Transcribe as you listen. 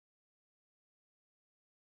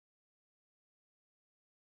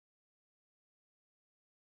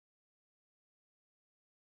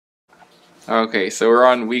Okay, so we're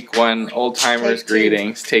on week 1, old timers Take two.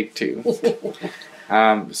 greetings, take 2.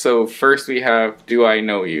 So first we have, do I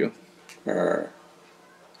know you? How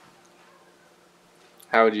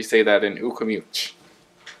would you say that in Ukamuch?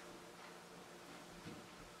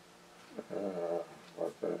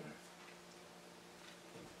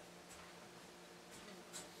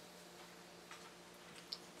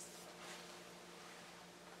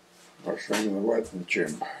 What's in the Latin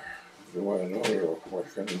gym? Do I know you?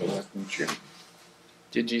 What's in the Latin gym?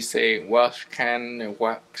 Did you say Welshkan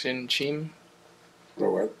Waxin Chim? The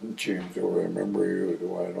Latin gym. Do I remember you?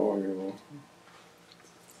 Do I know you?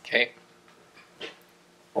 Okay.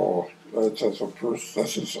 Oh, that's a first.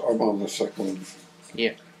 This is, I'm on the second one.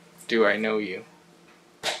 Yeah. Do I know you?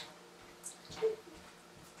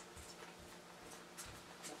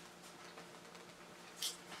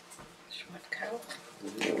 Short cow.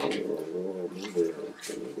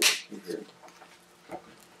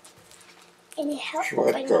 Any help?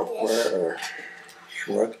 Schwedko, where?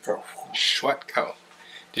 Schwedko. Schwatko.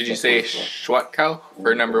 Did you say Schwatko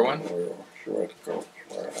for number 1? Schwedko,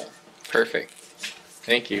 where? Perfect.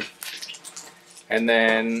 Thank you. And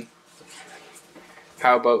then,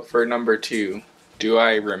 how about for number 2? Do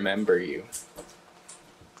I remember you?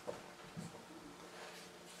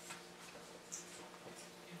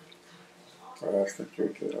 What's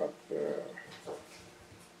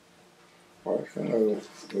in the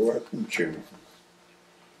Latin gym?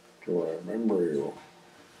 Do I remember you?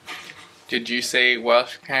 Did you say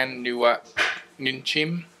Welshkan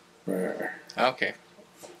Nunchim? Where? Okay.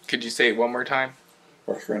 Could you say it one more time?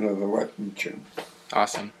 What's in the Latin gym?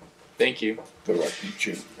 Awesome. Thank you. The Latin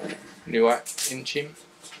gym. Nuat Inchim.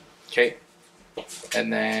 Okay.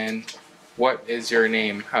 And then, what is your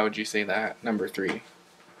name? How would you say that? Number 3.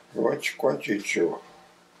 What's Quachichu?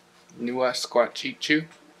 Nua Squatchichu.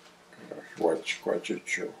 What's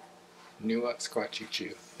Quachichu? Nua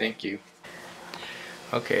Squatchichu. Thank you.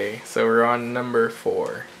 Okay, so we're on number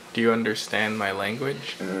 4. Do you understand my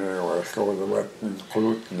language? Let's go with the Latin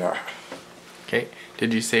glutna. Okay.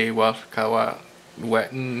 Did you say Welshkawa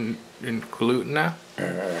Wetin Inklutna?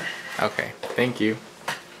 Okay, thank you.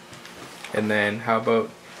 And then how about,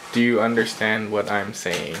 do you understand what I'm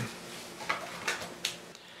saying?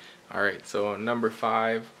 Alright, so number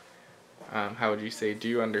 5, how would you say, do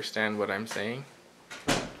you understand what I'm saying?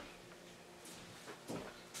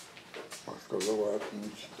 Let's go with the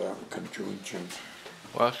Latin stamp conjunction.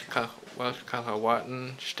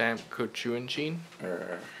 Welshkahawatan Stamp Kuchuanchin?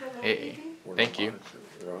 Hey, thank you.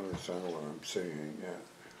 You understand what I'm saying, yeah.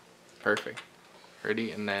 Perfect.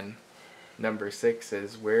 Ready? And then number 6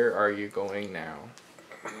 is, where are you going now?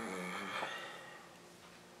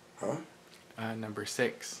 Huh? Number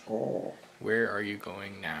 6. Oh, Where are you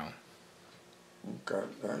going now? got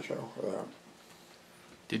national for them.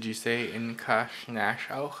 Did you say in Kash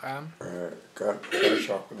Nashal Klam? Got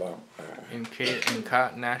national for them. In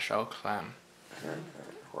Kat Nashal Klam.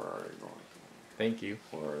 Where are you going? Thank you.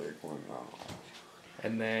 Where are you going now?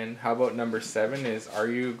 And then how about number 7 is, are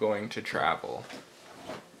you going to travel?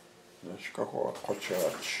 Nashkawa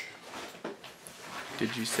Kochach.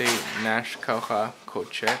 Did you say Nashkaha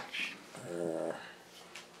Kochech?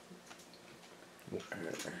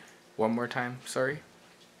 One more time, sorry.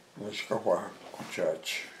 Nashkawa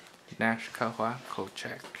Kochach. Nashkaha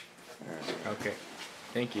Kochech. Okay,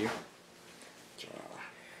 thank you.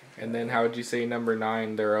 And then how would you say number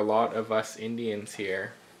 9? There are a lot of us Indians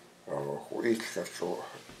here.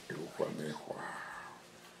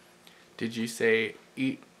 Did you say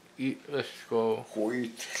eat let's go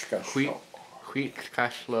wheat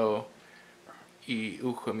kashlo I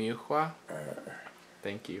ukamiuhwa?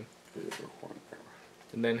 Thank you.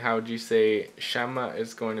 And then how would you say Shama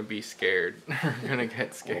is going to be scared? We're gonna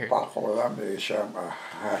get scared.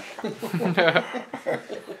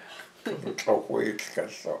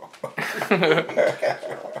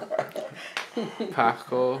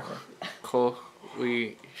 Paco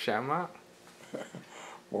Kohui Shama?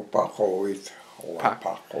 What Paco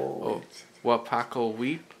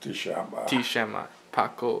wheat? Tishema.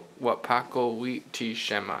 Paco what Paco wheat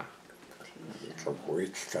Tishema.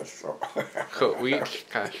 Wheat Kashlo.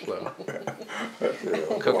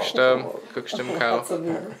 Cookstum cow.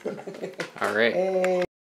 Alright.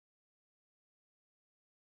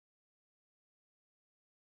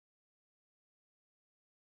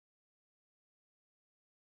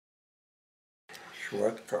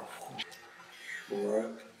 Schwedko.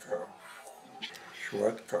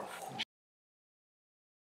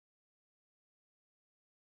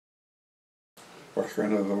 What's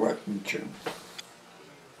in the Latin gym?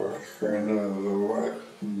 What's in the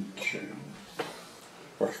Latin gym?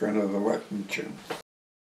 What's in the Latin gym?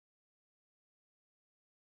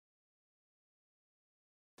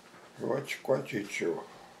 Вачквачичу.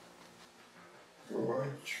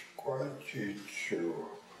 Вачквачичу.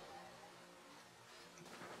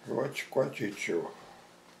 Вачквачичу.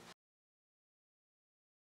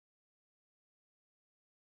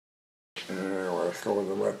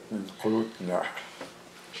 Васководоватный крутня.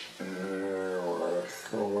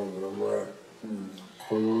 Васководоватный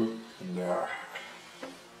крутня.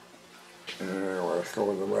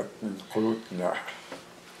 Васководоватный крутня.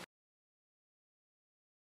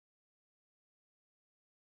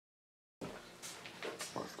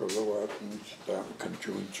 Васководоватный там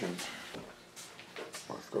кончунчин.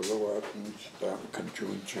 Васководоватный там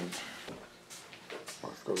кончунчин.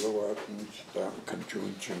 Васководоватный там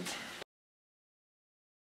кончунчин.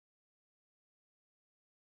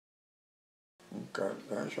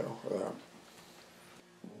 Кадашахрам.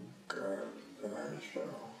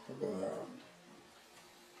 Кадашахрам.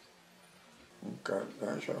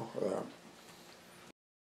 Кадашахрам.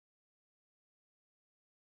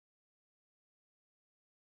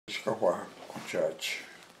 Шкафа кучач.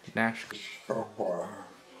 Nash. Шкафа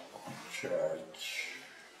кучач.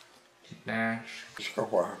 Nash.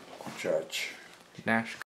 Шкафа кучач.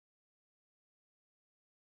 Nash.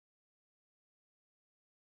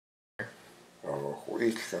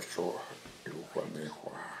 Хуицкасо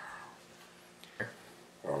иуханехуа.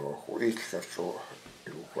 Хуицкасо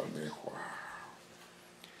иуханехуа.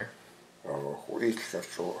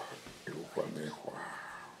 Хуицкасо иуханехуа.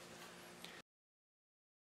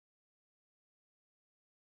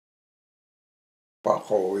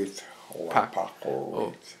 Pacoit.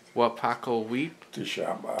 Pacoit. Wapako weep.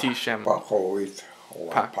 Tishamba. Tishamba. Pacoit.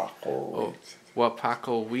 Pacoit.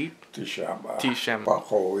 Wapako weep. Tishamba. Tishamba.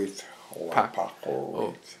 Pacoit.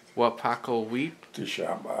 Wapako weep.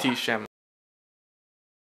 Tishamba. Tishamba.